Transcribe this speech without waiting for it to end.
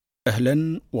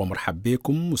أهلا ومرحب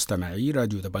بكم مستمعي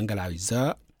راديو دبنقا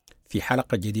الأعزاء في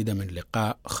حلقة جديدة من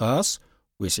لقاء خاص.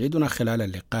 ويسعدنا خلال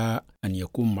اللقاء أن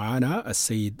يكون معنا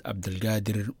السيد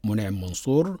عبدالقادر منعم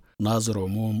منصور، ناظر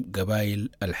عموم قبائل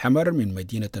الحمر من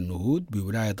مدينة النهود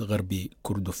بولاية غرب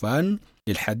كردفان،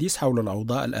 للحديث حول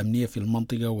الأوضاع الأمنية في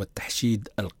المنطقة والتحشيد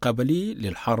القبلي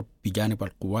للحرب بجانب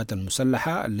القوات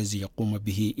المسلحة الذي يقوم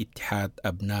به اتحاد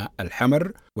أبناء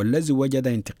الحمر، والذي وجد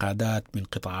انتقادات من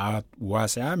قطاعات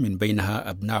واسعة من بينها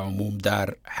أبناء عموم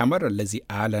دار حمر الذي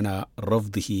أعلن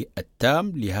رفضه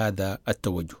التام لهذا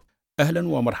التوجه. أهلا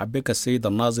ومرحبا بك السيد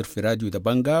الناظر في راديو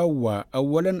دبنقا.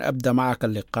 وأولا أبدأ معك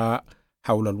اللقاء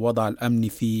حول الوضع الأمني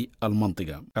في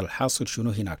المنطقة، الحاصل شنو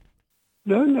هناك؟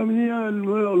 لا الأمنية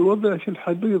الوضع في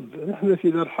الحضيض. نحن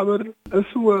في دار حمر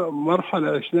أسوأ مرحلة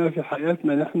عشناها في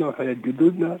حياتنا نحن وحياة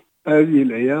جدودنا هذه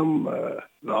الأيام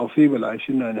العصيبة اللي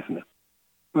عايشينها نحن.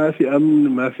 ما في أمن،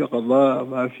 ما في قضاء،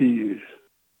 ما في،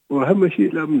 وأهم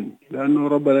شيء الأمن، لأنه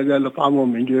ربنا قال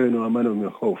اطعمهم من جوع وأمنهم من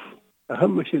خوف.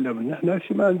 أهم شيء الأمن. نحن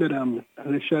هسه ما عندنا أمن،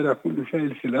 نحن الشارع كله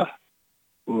شايل سلاح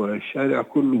والشارع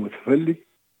كله متفلت،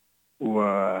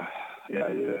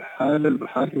 ويعني حال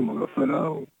المحاكم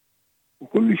مقفلة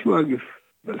وكل شيء واقف.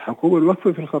 الحكومة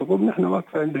الوقفة في الخرطوم نحن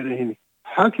واقفة عندنا هنا،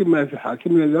 حاكم ما في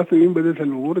حاكم من ذاته. من بدأت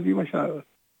الأمور دي مشى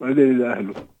بعدين إلى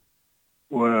أهله،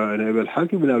 ونائب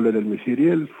الحاكم من أولاد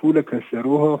المسيرية الفولة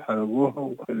كسروها وحرقوها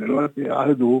وخلوها في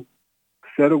عهده،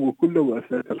 سرقوا كل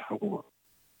مؤسسات الحكومة،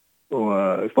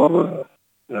 واضطر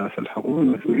ناس الحكومة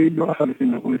المسؤولين يرحلوا في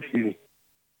النقود فيه.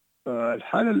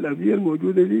 الحالة الأمنية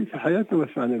الموجودة دي في حياتنا ما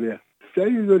سمعنا بها.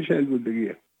 سايق زول شايل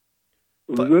بلدقية،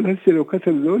 وزول هسه لو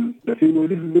كتل زول لا في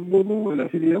بوليس بيقبضوا ولا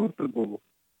في نيابة بتقبضوا.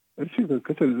 هسه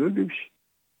كتل زول بيمشي.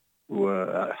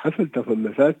 وحصل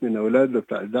تفلسات من أولاد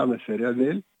بتاع الدعم السريع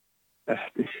ديل،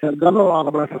 قالوا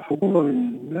عربات الحكومة من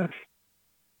الناس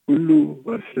كله،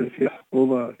 بس في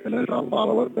حكومة 3-4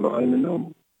 عربات قالوا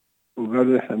منهم،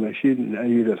 وقالوا احنا ماشيين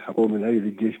نأيد الحكومة، نأيد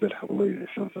الجيش بالحكومة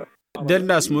الشرطة. ده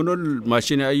الناس منو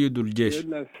ماشيين يأيدوا الجيش؟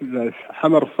 الناس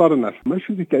حمر صار ناس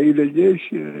مشوا في تأييد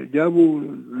الجيش، جابوا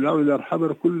الأولاد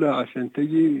الحمر كلها عشان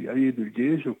تجي يأيدوا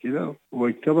الجيش وكذا،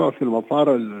 واجتمعوا في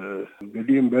المطار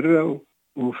القديم برا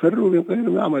وفروا من غير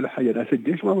ما يعملوا حاجة. ناس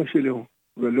الجيش ما مشوا لهم،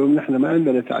 قال لهم نحن ما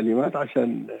عندنا تعليمات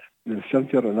عشان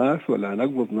نستنفر ناس ولا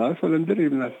نقبض ناس ولا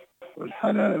ندرب ناس.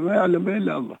 والحالة ما يعلم بها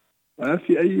إلا الله. ما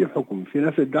في أي حكم. في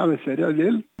ناس الدعم السريع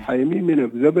ديل حايمين من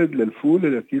الزبد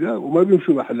للفول لكذا وما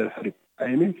بيمشوا محل الحرب،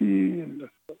 حايمين في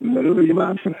قالوا يا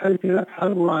جماعة مش الحرب هناك،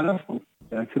 حاربوا مع ناسهم،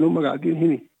 يعني هم قاعدين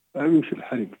هنا ما بيمشوا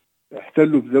الحرب.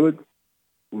 احتلوا بزبد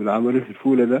والعملية في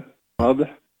الفولة ده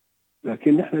واضح.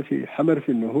 لكن نحن في حمر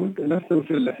في النهود ناس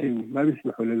مسلحين ما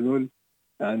بيسمحوا للزول.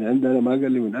 يعني عندنا ما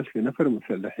قل من 1000 نفر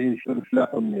مسلحين يشتروا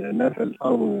سلاحهم من الناس اللي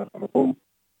حاربوا من الخرطوم،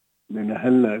 من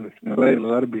أهلنا في القبائل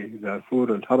الغربي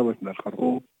دارفور اللي هربت من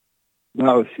الخرطوم،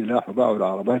 باعوا السلاح وباعوا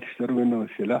العربات، اشتروا منهم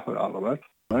السلاح والعربات.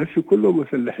 ما في كلهم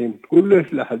مسلحين، كل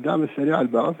سلاح الدعم السريع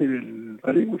الباعوا في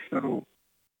الطريق واشتروه.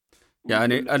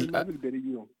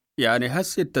 يعني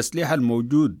هسه التسليح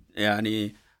الموجود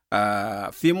يعني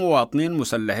في مواطنين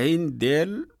مسلحين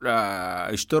ديل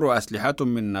اشتروا أسلحتهم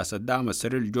من ناس الدعم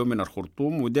السري اللي جو من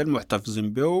الخرطوم، وديل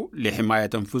محتفظين به لحماية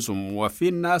أنفسهم. وفي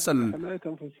الناس حماية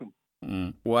أنفسهم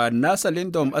والناس اللي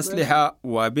عندهم أسلحة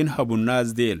وبينهبوا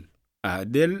الناس ديل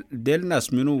ديل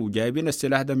ناس منو جايبين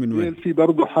السلاح ده من وين؟ في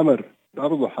برضه حمر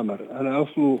أنا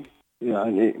أصله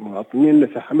يعني مواطنين اللي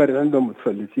في حمر عندهم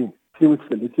متفلتين، في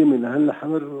متفلتين من أهل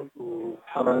حمر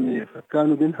وحرامية،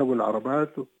 فكانوا بينهبوا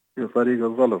العربات في طريق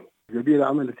الظلم. قبيلة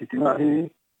عملت اجتماع هنا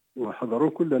وحضروا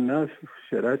كل الناس في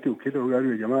الشارات وكده،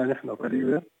 وقالوا يا جماعة نحن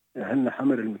طريقنا أهلنا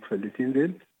حمر المتفلتين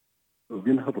ديل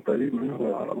وبينهبوا طريق منهم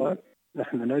العربات،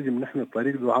 نحن لازم نحمي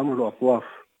الطريق ده. عملوا أطواف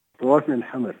من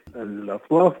حمر.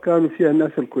 الأطواف كانوا فيها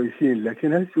الناس الكويسين،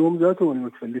 لكن هسه هم ذاتهم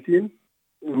المتفلتين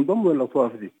انضموا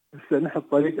الأطواف دي. بس نحن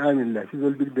الطريق آمن، لا في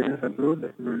ذول بيقدر ينهب دول، لا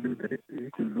في ذول بيقدر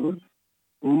يقتل دول،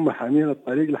 وهم حامين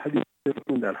الطريق لحد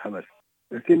يكون ده الحمل.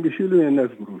 لكن بيشيلوا من الناس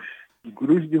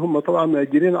القروش دي هم طبعا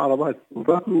ماجرين عربات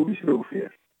وباكلوا وبيشربوا فيها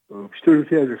وبيشتروا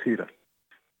فيها ذخيرة.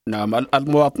 نعم،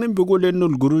 المواطنين بيقول إنه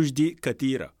القروش دي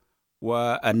كثيرة،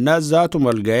 والناس ذاتهم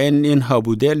القاين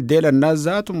ينهبوا ديل الناس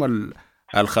ذاتهم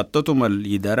الخطتهم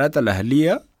الإدارات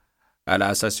الأهلية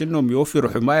على أساس إنهم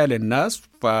يوفروا حماية للناس،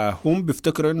 فهم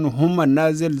بيفتكروا إنه هم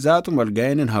النازل ذاتهم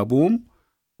القاين ينهبوهم،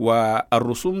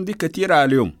 والرسوم دي كتيرة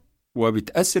عليهم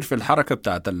وبتأثر في الحركة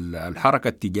بتاعت الحركة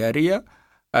التجارية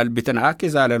اللي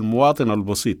بتنعكس على المواطن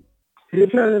البسيط. هي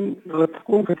فعلا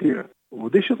تكون كثيرة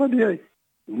وده شيء طبيعي.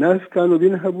 الناس كانوا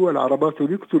بينهبوا العربات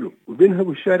وبيقتلوا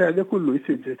وبينهبوا الشارع ده كله،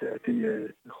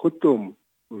 خطهم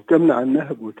وتمنع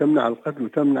النهب وتمنع القتل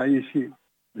وتمنع أي شيء.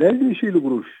 لازم يشيلوا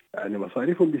قروش، يعني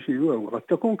مصاريفهم بيشيلوها وقد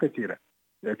تكون كثيرة.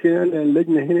 لكن أنا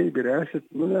اللجنة هنا برئاسة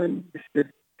منعم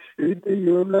استريد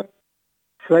أي مبلغ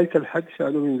فاية الحد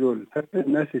شالوا من دول. حتى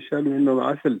الناس اللي شالوا منهم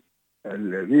عسل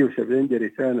 170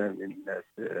 جريكانة من ناس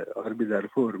غرب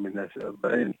دارفور، من ناس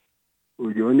الضعين،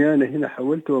 وجوني أنا هنا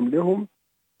حولتهم لهم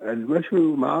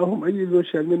المشوا معاهم. أي زول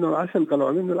شال منهم عسل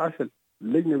قلعوا منه العسل.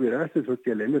 اللجنة برئاسة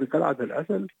وكيل الأمير قلعت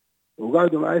العسل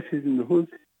وقعدوا معي في النهوض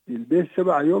في البيت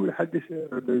 7 يوم لحد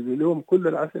ردوا لهم كل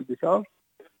العسل بتاعه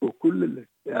وكل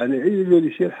يعني أي زول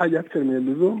يشيل حاجة أكثر من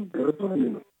اللزوم يردوها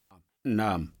منه.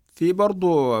 نعم. في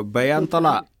برضو بيان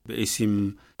طلع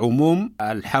باسم عموم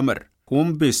الحمر،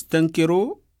 هم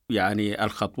بيستنكروا يعني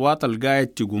الخطوات اللي قاعد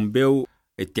تقوم به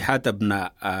اتحاد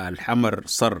أبناء الحمر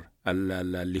صر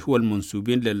اللي هو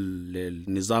المنسوبين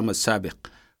للنظام السابق.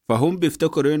 فهم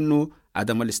بيفتكروا انه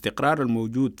عدم الاستقرار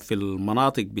الموجود في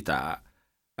المناطق بتاع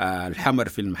الحمر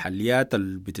في المحليات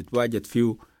اللي بتتواجد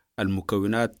فيه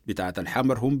المكونات بتاعت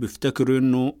الحمر، هم بيفتكروا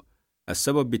انه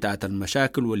السبب بتاعت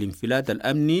المشاكل والانفلات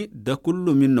الأمني ده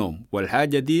كله منهم،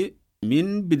 والحاجة دي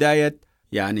من بداية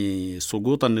يعني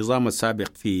سقوط النظام السابق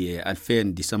في 2000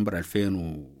 ديسمبر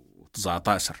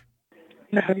 2019.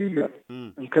 دي حقيقة.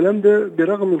 الكلام ده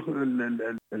برغم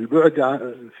البعد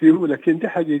فيه، لكن دي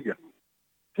حقيقة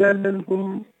فعلا.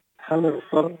 هم حمر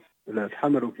الصر ولا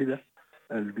الحمر وكده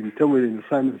اللي بينتموا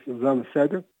للنظام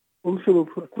السابق هم سبب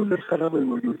كل الخراب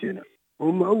الموجود هنا.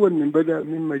 هم أول من بدأ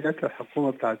مما جات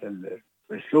الحكومة بتاعت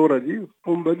الثورة دي،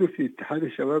 هم بدوا في اتحاد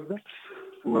الشباب ده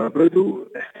وبدوا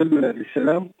احتلوا نادي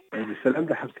السلام. نادي السلام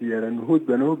ده حق النهوض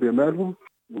بنوه بمالهم،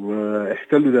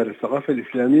 واحتلوا دار الثقافة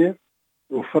الإسلامية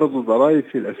وفرضوا ضرائب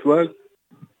في الأسواق.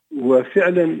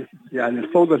 وفعلا يعني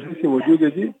الفوضى اللي موجودة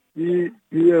دي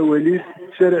هي وليد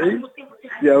شرعي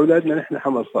لأولادنا نحن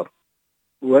حمل صر.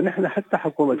 ونحن حتى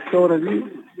حكومة الثورة دي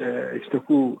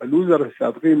اشتكوا الوزراء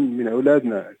السابقين من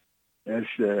أولادنا، ناس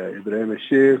إبراهيم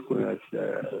الشيخ وناس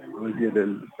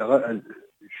وزير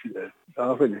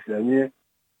الثقافة الإسلامية،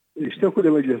 اشتكوا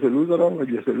لمجلس الوزراء.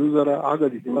 مجلس الوزراء عقد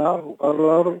اجتماع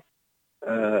وقرر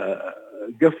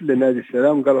قفل نادي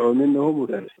السلام، قلعوا منهم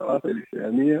ونادي الثقافة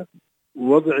الإسلامية،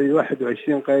 ووضع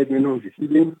 21 قائد منهم في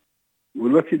السجن.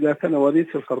 والوقت ده كان وليد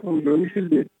في الخرطوم جوني في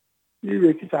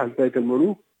البيت تحت بيت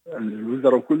الملوك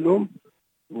الوزراء كلهم،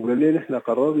 وقال لي نحن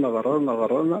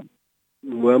قررنا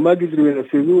وما قدروا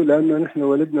ينفذوه، لأنه نحن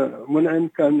ولدنا منعم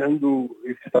كان عنده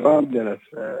احترام لناس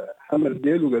حمل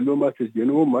ديل، وقال له ما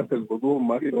تسجنوهم ما تقبضوهم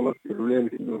ما تقبضوا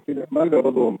لهم كده، ما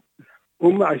قبضوهم.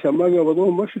 هم عشان ما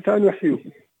قبضوهم مشوا تاني وحيوا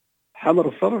حمر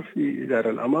الصرف في إدارة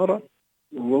الأمارة،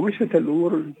 ومشت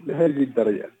الأمور لهذه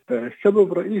الدرجة.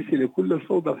 فالسبب الرئيسي لكل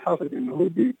الفوضى الحاصل إنه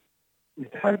دي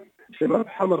اتحاد شباب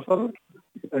حمر صرف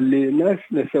اللي الناس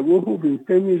نسبوه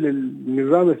بينتمي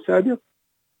للنظام السابق.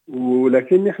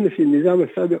 ولكن نحن في النظام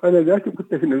السابق، أنا ذاتي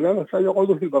كنت في النظام السابق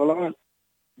عضو في البرلمان.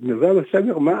 النظام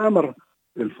السابق ما أمر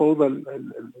بالفوضى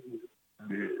اللي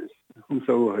هم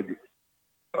سووها دي.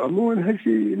 عموما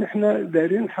هالشيء نحن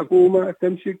دايرين حكومة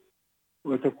تمسك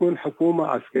وتكون حكومة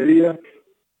عسكرية،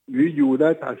 ويجي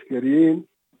ولاة عسكريين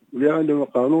ويعملوا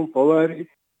قانون طوارئ،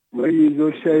 وأي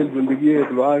زول شايل بندقية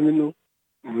يطلعوا منه،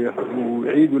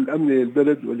 ويعيدوا الأمن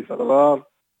للبلد والاستقرار،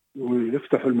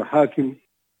 ويفتحوا المحاكم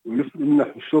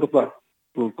ويمنحوا الشرطة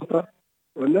سلطتها،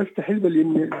 والناس تحل.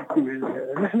 لأن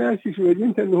نحن في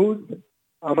مدينة النهوض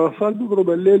الرصاص بيضرب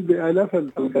الليل بآلاف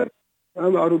الحلقات، ما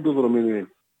معروف بيضرب من وين.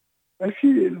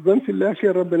 الشيء الظن في الله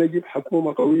خير، ربنا يجيب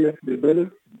حكومة قوية للبلد،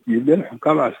 يجيب لنا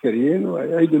حكام عسكريين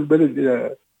ويعيدوا البلد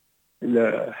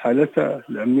إلى حالتها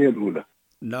الأمنية الأولى.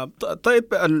 نعم. طيب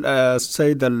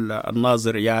السيد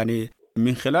الناظر، يعني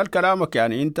من خلال كلامك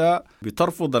يعني أنت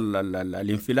بترفض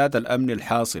الانفلات الأمني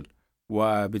الحاصل،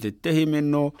 وبتتهم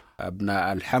أنه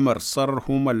أبناء الحمر صر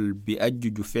هم اللي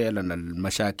بيأججوا فعلا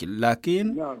المشاكل،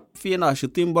 لكن نعم. في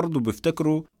ناشطين برضو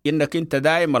بيفتكروا أنك أنت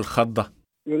دائم الخضة.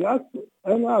 بالعكس،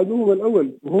 أنا عدوهم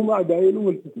الأول وهم أعدائي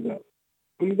الأول في السودان.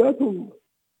 هم ذاتهم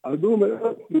عدوهم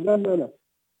الأول في السودان، أنا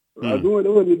عدوهم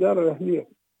الأول الإدارة الأهلية.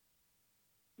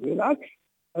 بالعكس،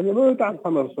 أنا ما بدعم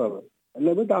حمر صار،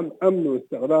 أنا بدعم أمن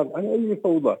واستقرار. أنا أي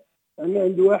فوضى، أنا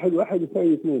عندي واحد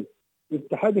يساوي 2.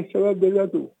 اتحاد الشباب ده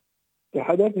ذاته،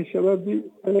 اتحادات الشباب دي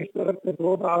أنا اشتركت في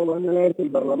وضعها وأنا نائب في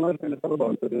البرلمان سنة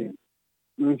 74.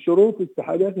 من شروط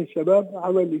اتحادات الشباب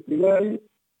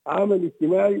عمل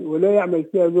اجتماعي ولا يعمل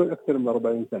فيها زول أكثر من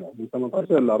 40 سنة، من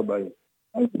 18 إلى 40.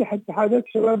 اتحادات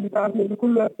الشباب بتاعتنا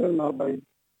كلها أكثر من 40،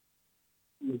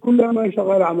 كلها ما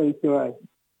شغال عمل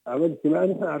اجتماعي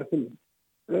نحن عارفينه.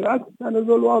 بالعكس، أنا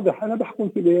زول واضح، أنا بحكم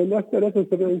في الناس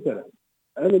 73 سنة.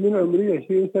 أنا من عمري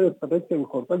 20 سنة تخرجت من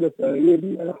الخرطقة الثانوية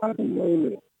دي، أنا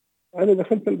حاكم. أنا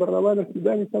دخلت البرلمان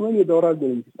السوداني 8 دورات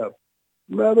بالانتخاب،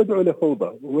 ما بدعو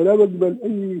لفوضى ولا بقبل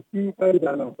أي شيء خارج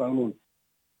عن القانون.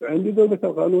 عندي دولة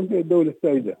القانون هي الدولة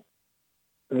السائدة.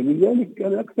 لذلك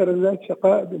كان أكثر الناس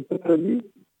شقاء بالفترة دي،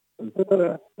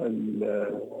 الفترة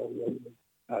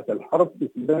بتاعت الحرب في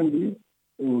السودان دي،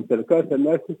 وممتلكات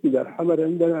الناس في السودان الحمر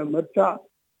عندنا مرجع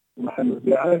محل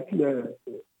مبيعات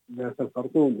لناس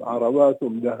الخرطوم،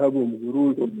 عرباتهم، ذهبهم،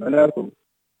 قروشهم، بناتهم،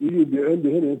 يجي يبيعون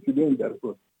هنا في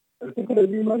دارفور. الفكرة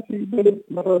دي ما في بلد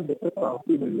مرة بفترة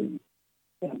عصيبة.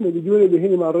 احنا بيجونا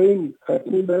بهنا مرين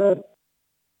خاتمين بنات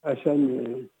عشان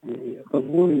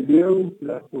يخطبون يبيعوا في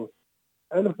دارفور.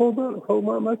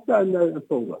 الفوضى ما تساعدنا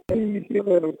الفوضى، أي شيء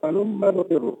غير القانون ما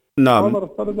بطيره. نعم. عمر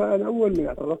الصردة أنا أول من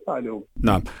اعترضت عليهم.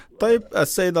 نعم. طيب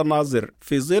السيد الناظر،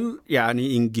 في ظل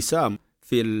يعني انقسام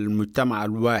في المجتمع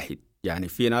الواحد، يعني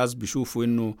في ناس بيشوفوا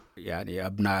إنه يعني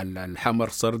أبناء الحمر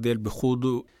صردل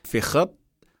بيخوضوا في خط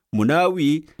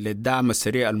مناوي للدعم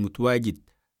السريع المتواجد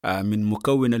من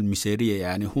مكون المسيرية،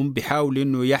 يعني هم بيحاولوا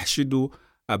إنه يحشدوا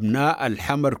أبناء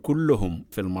الحمر كلهم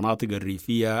في المناطق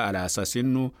الريفية على أساس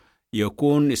إنه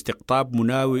يكون استقطاب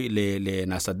مناوي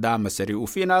لناس الدعم السريع.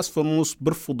 وفي ناس في النص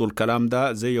بيرفضوا الكلام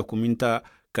ده زيكم انت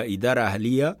كإدارة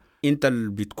أهلية، انت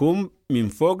اللي بتكون من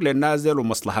فوق للنازل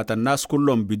ومصلحة الناس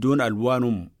كلهم بدون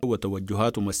ألوانهم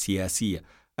وتوجهاتهم السياسية.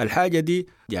 الحاجة دي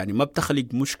يعني ما بتخلق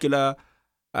مشكلة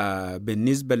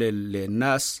بالنسبة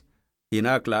للناس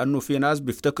هناك، لأنه في ناس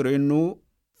بيفتكروا إنه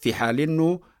في حال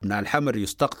إنه ابن الحمر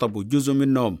يستقطبوا جزء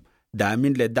منهم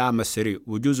داعمين للدعم السريع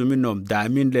وجزء منهم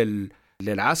داعمين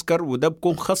للعسكر، وده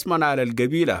بكون خصما على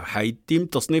القبيلة، حيتم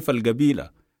تصنيف القبيلة،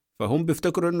 فهم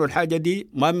بيفتكروا إنه الحاجة دي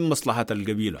ما من مصلحة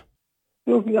القبيلة.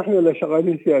 شوف نحن لا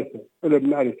شغالين سياسة ولا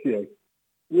بنعرف سياسة.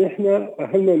 نحن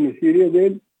أهلنا المسيرية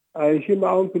ديل عايشين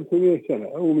معهم 300 سنة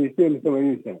أو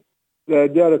 280 سنة، لا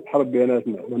جارت حرب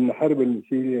بيناتنا لما حرب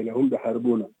المسيرية اللي هم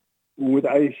بيحاربونا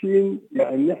ومتعايشين.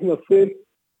 يعني نحن الصيف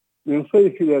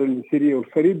بنصيف في دار المسيرية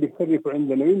والخريف بيخرفوا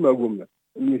عندنا من ما قمنا.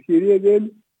 المسيرية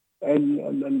ديل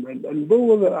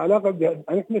البوظ العلاقة بها.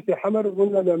 نحن في حمر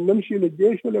قلنا لا نمشي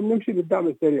للجيش ولا نمشي للدعم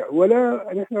السريع ولا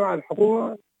نحن مع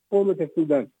الحكومة، حكومة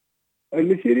السودان.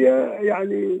 المسيرية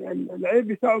يعني العيب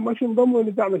بتاعه مش انضموا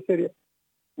للدعم السريع،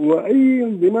 وأي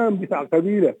انضمام بتاع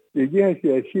قبيلة لجهة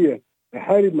سياسية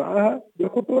يحارب معها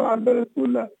بخطوة على البلد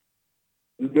كلها.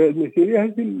 المسيرية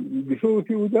اللي بيشوفوا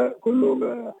فيه ده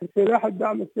كله سلاح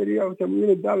الدعم السريع وتمويل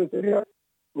الدعم السريع،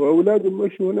 وأولادهم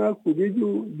مشوا هناك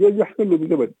وبيجوا يحتلوا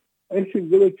بزبد. ايش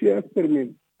الزبد فيه اكثر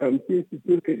من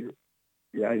 50-60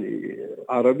 يعني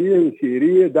عربيه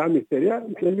مسيريه دعم السريع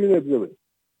محللين الزبد،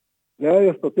 لا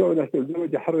يستطيعوا ناس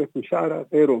الزبد يحركوا شعر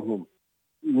غيرهم هم،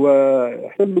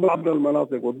 واحتلوا بعض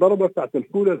المناطق. والضربه بتاعت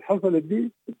الفوله اللي حصلت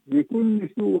دي بكل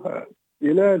سوءها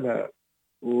إلالها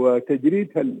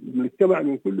وتجريدها المجتمع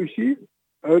من كل شيء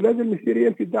اولاد المسيريه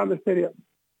في الدعم السريع.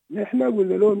 نحن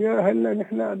قلنا لهم يا اهلنا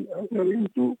نحن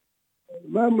انتم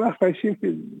ما خايشين في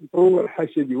الحروب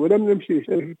الحاشة دي، ولا بنمشي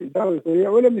نشترك في الدعم السريع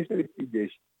ولا بنشترك في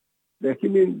الجيش،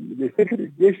 لكن بفكر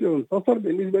الجيش لو انتصر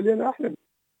بالنسبة لنا أحلى،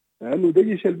 لأنه ده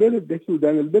جيش البلد، ده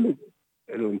سودان البلد.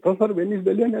 لو انتصر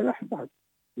بالنسبة لنا أحلى.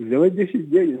 إذا ما الجيش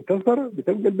انتصر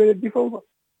بتبقى البلد دي فوضى.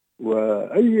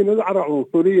 وأي نزعة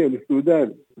عنصرية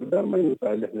للسودان ما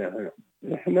ينفع.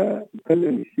 نحن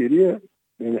نتكلم السورية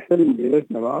نحترم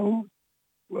بلادنا معهم،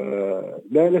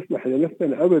 ولا نسمح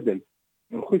لنفسنا أبدا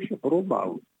نخش حروب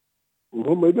معهم،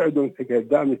 وهم يبعدوا عن حكاية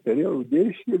الدعم السريع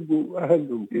والجيش، يبقوا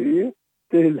أهل سوريا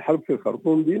تنتهي الحرب في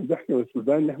الخرطوم دي نحن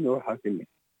والسودان نحن وحاكمين.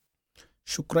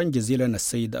 شكرا جزيلا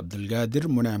السيد عبدالقادر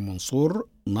منعم منصور،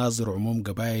 ناظر عموم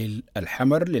قبائل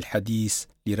الحمر، للحديث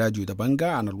لراديو دبنقا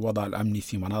عن الوضع الأمني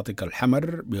في مناطق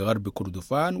الحمر بغرب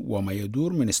كردفان وما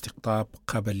يدور من استقطاب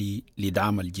قبلي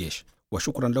لدعم الجيش.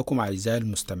 وشكرا لكم أعزائي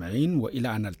المستمعين،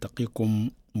 وإلى أن نلتقيكم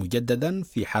مجددا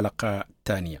في حلقة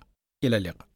ثانية. إلى اللقاء.